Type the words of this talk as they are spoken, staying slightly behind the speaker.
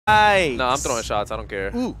Nice. No, I'm throwing shots. I don't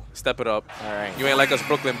care. Ooh. Step it up. All right. You ain't like us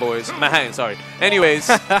Brooklyn boys. Manhattan, sorry. Anyways.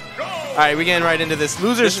 All right, we getting right into this.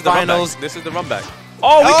 Losers finals. This is the run back.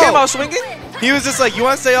 Oh, we came out swinging? He was just like, you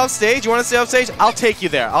want to stay off stage? You want to stay off stage? I'll take you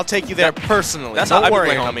there. I'll take you there personally. That's Don't how worry,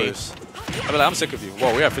 I be homie. numbers. I be like, I'm sick of you.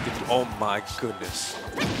 Whoa, we are 53. Oh my goodness.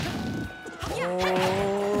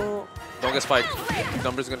 Oh. Don't get spiked.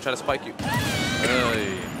 Numbers gonna try to spike you.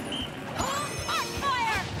 Hey.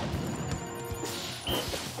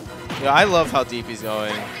 Yeah, I love how deep he's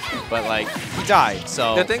going, but like he died.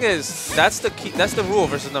 So the thing is, that's the key. That's the rule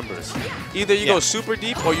versus numbers. Either you go super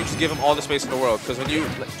deep or you just give him all the space in the world. Because when you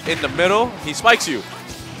in the middle, he spikes you.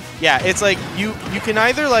 Yeah, it's like you can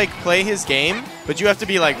either like play his game, but you have to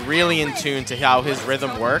be like really in tune to how his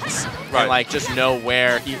rhythm works, and like just know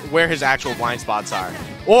where his actual blind spots are,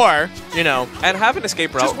 or you know, and have an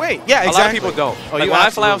escape route. Just wait. Yeah, exactly. A lot of people don't. Oh, like when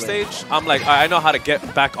I fly off stage, I'm like, I know how to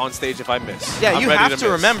get back on stage if I miss. Yeah, you have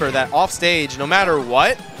to remember that off stage, no matter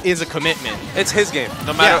what, is a commitment. It's his game.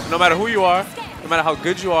 No matter who you are, no matter how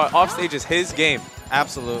good you are, off stage is his game.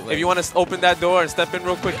 Absolutely. If you want to open that door and step in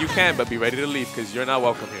real quick, you can, but be ready to leave because you're not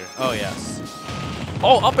welcome here. Oh, yes.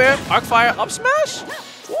 Oh, up air, arc fire, up smash.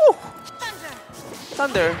 Woo.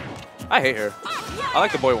 Thunder. I hate her. I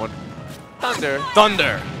like the boy one. Thunder.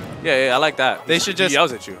 Thunder. Yeah, I like that. They should just... He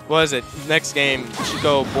yells at you. What is it? Next game, should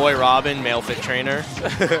go Boy Robin, Male Fit Trainer.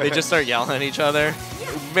 They just start yelling at each other.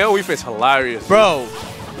 Male WiiFit's hilarious. Bro.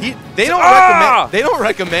 They don't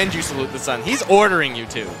recommend you salute the sun. He's ordering you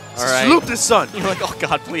to. All right. Salute the sun. You're like, oh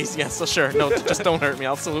God, please, yes, so sure. No, just don't hurt me.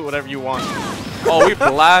 I'll salute whatever you want. Oh, we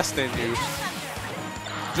blasting you.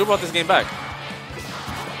 Jewel brought this game back.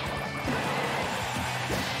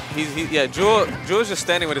 Jewel's just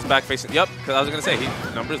standing with his back facing. Yep, because I was gonna say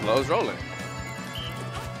numbers low is rolling.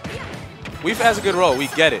 WiiFit has a good roll. We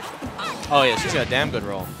get it. Oh yeah, she's got a damn good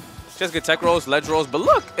roll. She has good tech rolls, ledge rolls, but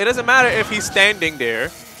look, it doesn't matter if he's standing there.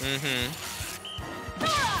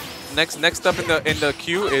 Next up in the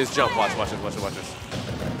queue is jump. Watch this.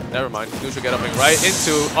 Never mind. Neutral get up and right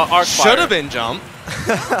into arc fire. Should have been jump.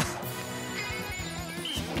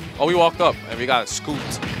 Oh, we walked up and we got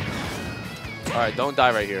scooped. All right, don't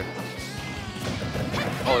die right here.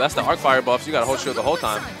 Oh, that's the arc fire buffs. You got to hold shield the whole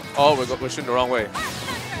time. Oh, we're shooting the wrong way.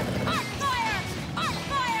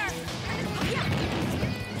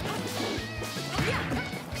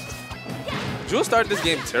 Jewel started this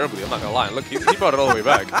game terribly, I'm not gonna lie. Look, he brought it all the way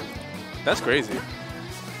back. That's crazy.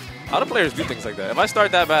 How do players do things like that? If I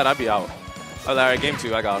start that bad, I'd be out. All right, game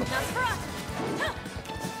 2, I got him.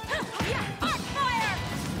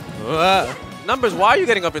 Numbers, why are you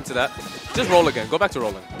getting up into that? Just roll again. Go back to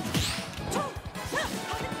rolling.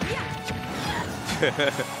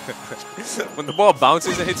 When the ball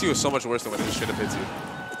bounces and hits you, it's so much worse than when it should have hit you.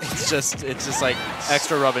 It's just like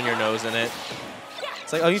extra rubbing your nose in it.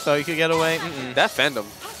 It's like, oh, you thought you could get away? That fandom.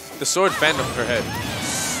 The sword fandom her head.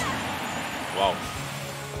 Wow.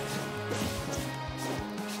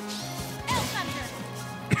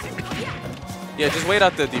 Yeah, just wait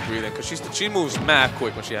out the deep breathing because she moves mad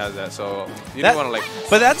quick when she has that. So you don't want to like.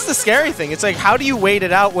 But that's the scary thing. It's like, how do you wait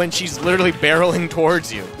it out when she's literally barreling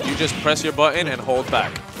towards you? You just press your button and hold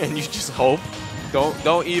back, and you just hope.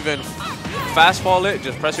 Don't even fast fall it.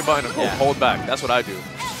 Just press your button and hold back. That's what I do.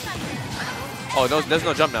 Oh, there's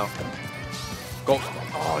no jump now. Go.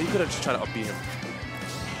 Oh, you could have just tried to upbeat him.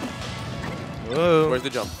 Whoa. Where's the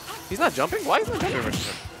jump? He's not jumping? Why is he not jumping versus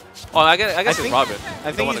him? Oh, I guess it's Robin.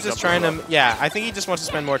 I think he's just trying to, I think he just wants to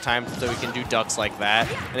spend more time so he can do ducks like that.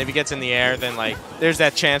 And if he gets in the air, then like there's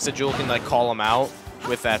that chance that Jewel can like call him out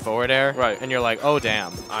with that forward air. Right. And you're like, oh,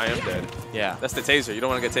 damn. I am dead. Yeah. That's the taser. You don't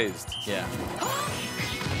want to get tased. Yeah.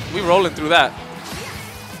 We rolling through that.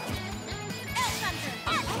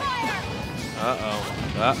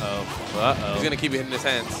 Uh-oh. He's going to keep it in his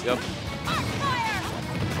hands. Yep.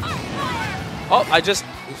 Oh, I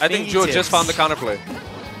think Jewel just found the counterplay.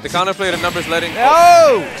 The counterplay, the numbers letting.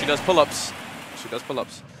 Oh! She does pull-ups.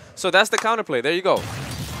 So that's the counterplay. There you go.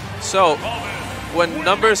 So when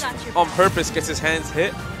numbers on purpose gets his hands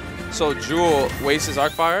hit, so Jewel wastes his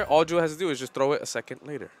arc fire, all Jewel has to do is just throw it a second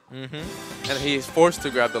later. And he's forced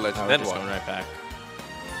to grab the ledge. Oh, then just what? going right back.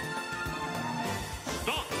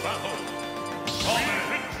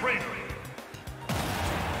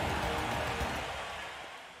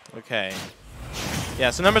 Okay. Yeah,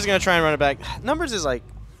 so Numbers is going to try and run it back. Numbers is like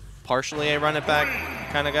partially a run it back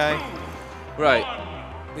kind of guy. Right.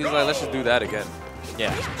 He's like, let's just do that again.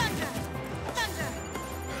 Yeah.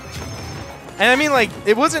 And I mean, like,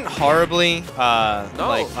 it wasn't horribly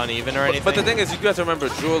like uneven or anything. But the thing is, you have to remember,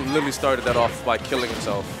 Jewel literally started that off by killing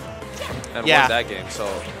himself. and Yeah. won that game. So,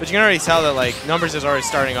 But you can already tell that like Numbers is already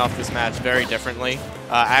starting off this match very differently.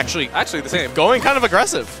 Actually the same. going kind of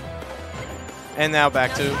aggressive. And now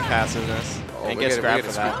back to passiveness. And gets grabbed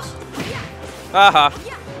for that. Haha.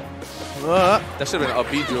 That should have been an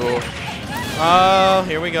upbeat Jewel. Oh,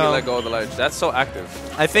 here we He go. let go of the ledge. That's so active.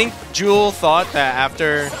 I think Jewel thought that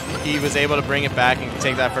after he was able to bring it back and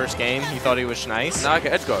take that first game, he thought he was nice. Now I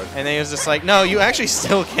can edge guard. And then he was just like, no, you actually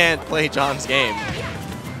still can't play John's game.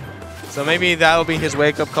 So maybe that'll be his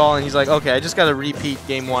wake-up call, and he's like, okay, I just got to repeat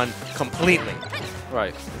game 1 completely.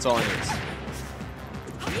 Right. That's all he needs.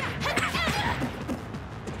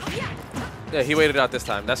 Yeah, he waited out this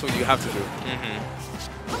time. That's what you have to do.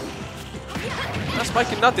 Not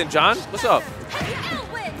spiking nothing, John. What's up?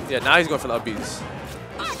 Yeah, now he's going for the upbeats.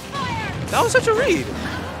 That was such a read.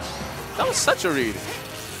 That was such a read.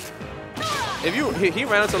 If you he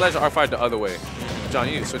ran into the ledge and R5 the other way. John,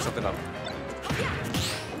 you need to switch something up.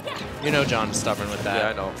 You know John's stubborn with that. Yeah,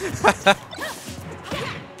 I know.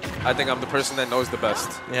 I think I'm the person that knows the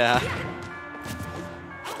best. Yeah.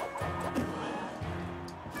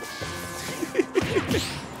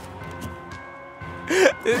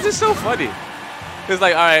 It's just so funny. It's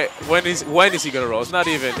like, all right, when is he gonna roll? It's not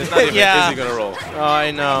even Yeah. is he gonna roll? Oh,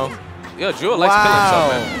 I know. Yo, Jewel likes killing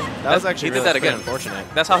himself, man. That was actually he really did that again. unfortunate.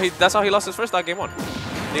 That's how he lost his first stock game 1.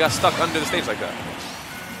 He got stuck under the stage like that.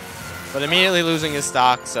 But immediately losing his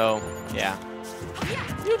stock, so yeah.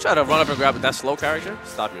 You try to run up and grab that slow character?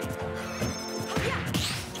 Stop you.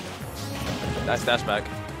 That's dash back.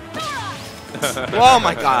 Oh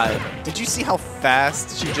my god. Did you see how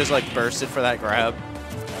fast she just like bursted for that grab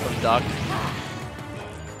from Duck?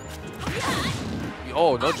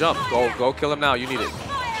 Oh, no jump. Go kill him now. You need it.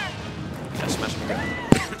 Yeah, smash him again.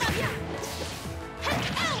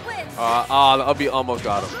 The upbeat almost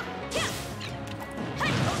got him.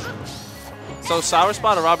 So sour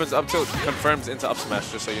spot of Robin's up tilt confirms into up smash,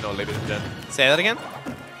 just so you know, ladies and gentlemen. Say that again?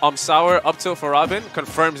 Sour up tilt for Robin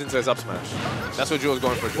confirms into his up smash. That's what Jewel's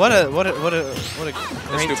going for. What a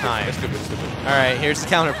great time. It's stupid. All right, here's the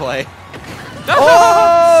counterplay.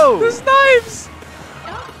 Oh! There's knives!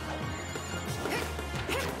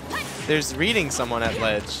 There's reading someone at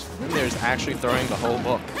ledge. There's actually throwing the whole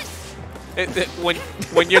book.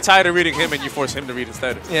 When you're tired of reading him and you force him to read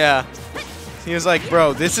instead. Yeah. He was like,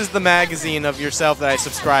 bro, this is the magazine of yourself that I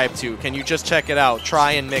subscribe to. Can you just check it out?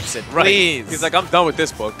 Try and mix it, please. He's like, I'm done with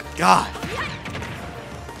this book. God.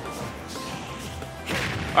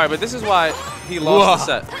 All right, but this is why he lost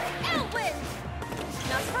the set.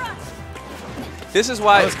 This is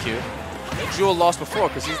why that was cute. Jewel lost before,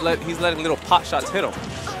 because he's letting little pot shots hit him.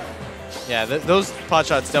 Yeah, those pot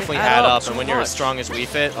shots definitely add up, and when you're as strong as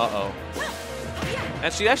WiiFit, uh-oh.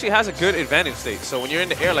 And she actually has a good advantage state, so when you're in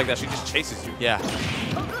the air like that, she just chases you. Yeah.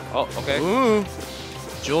 Oh, okay. Ooh.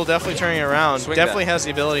 Jewel definitely turning it around. Swing definitely that. has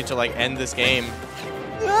the ability to, like, end this game.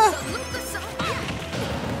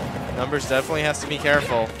 Numbers definitely has to be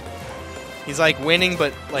careful. He's, like, winning,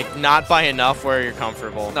 but, like, not by enough where you're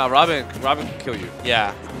comfortable. No, Robin can kill you.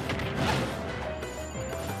 Yeah.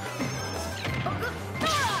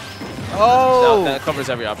 Oh! That covers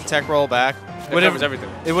every option. Tech roll back. It covers everything.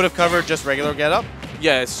 It would have covered just regular get up?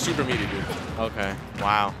 Yeah, it's super meaty, dude. Okay.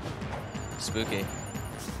 Wow. Spooky.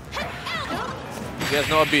 He has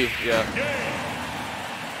no B. Yeah.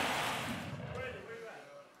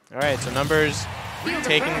 All right, so Numbers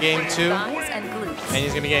taking game 2. And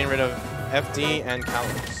he's going to be getting rid of FD and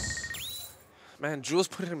Calibus. Man, Jewel's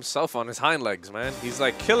putting himself on his hind legs, man. He's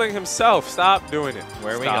like killing himself. Stop doing it.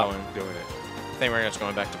 Where are we Stop going? doing it. I think we're just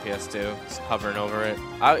going back to PS2, just hovering over it.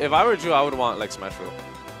 If I were Jewel, I would want like smash wheel.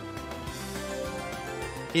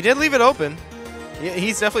 He did leave it open.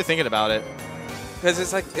 He's definitely thinking about it. Because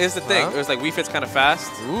it's like, it's the thing. It was like WiiFit's kind of fast.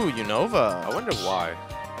 Ooh, Unova. I wonder why.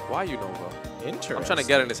 Why Unova? Interesting. I'm trying to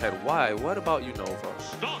get in his head. Why? What about Unova?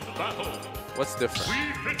 What's different?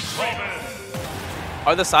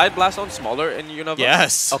 Are the side blast zones smaller in Unova?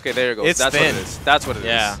 Yes. Okay, there you go. It's That's thin. what it is. That's what it is.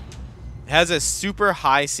 Yeah. It has a super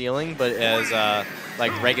high ceiling, but it has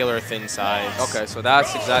like regular thin sides. Okay, so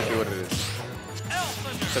that's exactly what it is.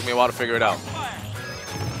 Took me a while to figure it out.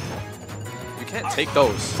 You can't take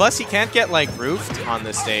those. Plus, he can't get like roofed on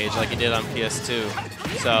this stage like he did on PS2.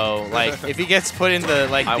 So, like, if he gets put in the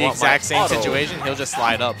the exact same situation, he'll just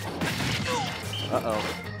slide up.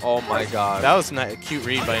 Uh-oh. Oh my god. That was a cute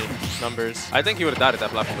read by Numbers. I think he would have died if that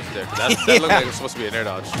platform was there. That looked like it was supposed to be an air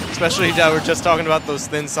dodge. Especially that we're just talking about those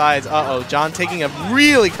thin sides. Uh-oh, John taking a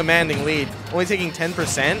really commanding lead. Only taking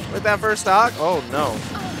 10% with that first stock? Oh, no.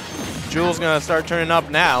 Jewel's going to start turning up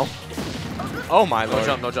now. Oh, my lord. No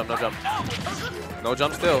jump, no jump, no jump. No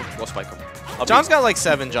jump still. We'll spike him. John's got like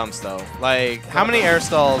 7 jumps though. Like, how many air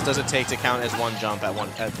stalls does it take to count as 1 jump at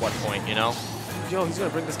what point, you know? Yo, he's gonna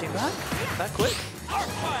bring this game back that quick.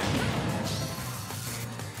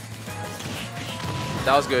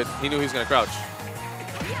 That was good. He knew he was gonna crouch.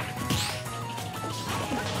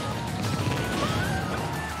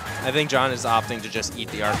 I think John is opting to just eat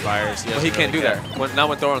the arc fires. But he can't do that. Not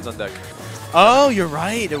when Thoron's on deck. Oh, you're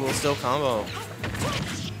right. It will still combo.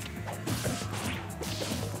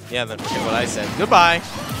 Yeah, then forget what I said. Goodbye.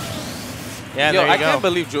 Yeah, there you go. I can't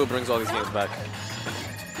believe Jewel brings all these games back.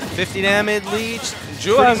 50 damage lead.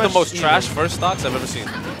 Jewel has the most trash first stocks I've ever seen.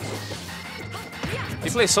 He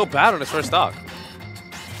plays so bad on his first stock.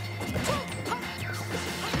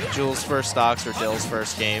 Jewel's first stocks or Dill's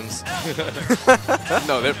first games.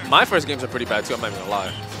 No, my first games are pretty bad too, I'm not even gonna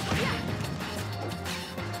lie.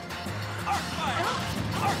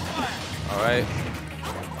 Alright.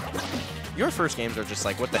 Your first games are just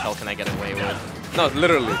like, what the hell can I get away with? No,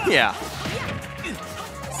 literally. Yeah.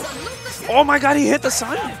 Oh my god, he hit the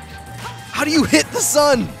sun? How do you hit the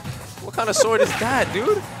sun? What kind of sword is that,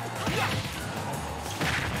 dude?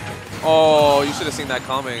 Oh, you should have seen that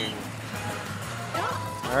coming.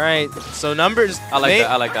 All right, so numbers. I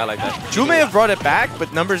like that. Jewel may have brought it back,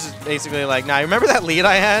 but numbers is basically like, nah, remember that lead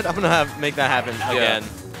I had? I'm gonna make that happen again.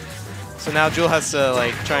 So now Jewel has to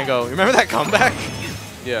like try and go. Remember that comeback?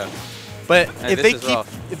 Yeah. But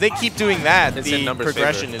if they keep doing that, it's the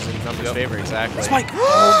progression is in numbers' favor. Exactly. Spike.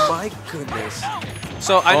 Oh my goodness.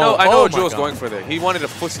 So I know what Jewel's going for there. He wanted to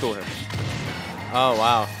footstool him. Oh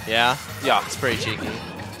wow. Yeah. Yeah. It's pretty cheeky.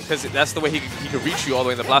 Because that's the way he could reach you all the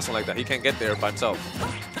way in the blast one like that. He can't get there by himself.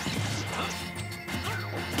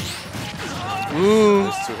 Ooh.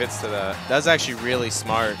 There's 2 hits to that. That's actually really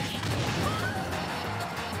smart.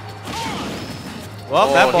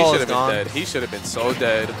 Well, that ball is gone. Dead. He should have been so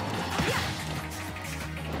dead.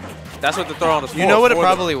 That's what the Thoron was for. You know what it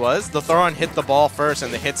probably was? The Thoron hit the ball first,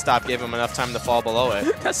 and the hit stop gave him enough time to fall below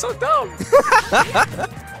it. That's so dumb.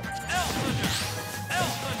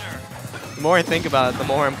 The more I think about it, the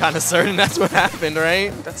more I'm kind of certain that's what happened,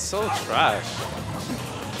 right? That's so trash.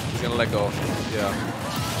 He's going to let go. Yeah.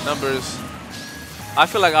 Numbers. I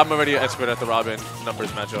feel like I'm already an expert at the Robin numbers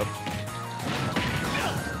matchup.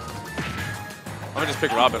 I'm going to just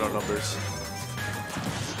pick Robin on numbers.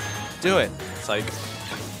 Do it. Psych.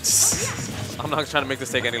 I'm not trying to make this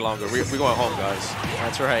take any longer. We're going home, guys.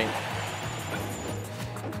 That's right.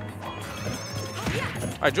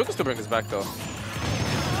 All right, Joe can still bring us back, though.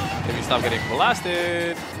 If you stop getting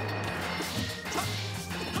blasted.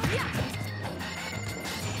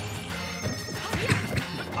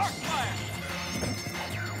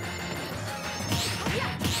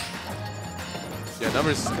 Yeah,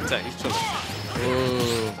 numbers 10. He's chilling.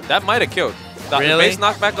 Ooh. That might have killed. The base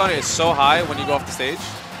knockback on it is so high when you go off the stage.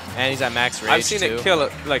 And he's at max rage, I've seen it kill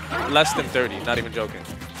like less than 30, not even joking.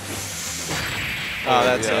 Oh,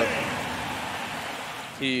 that's it.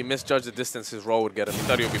 He misjudged the distance his roll would get him. He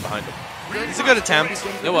thought he would be behind him. It's a good attempt.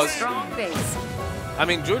 It was. I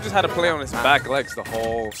mean, Drew just had to play on his back legs the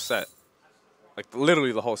whole set. Like,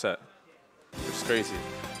 literally the whole set. Which is crazy.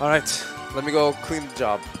 All right, let me go clean the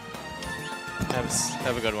job.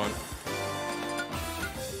 Have a good one.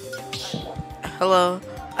 Hello,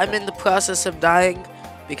 I'm in the process of dying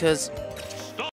because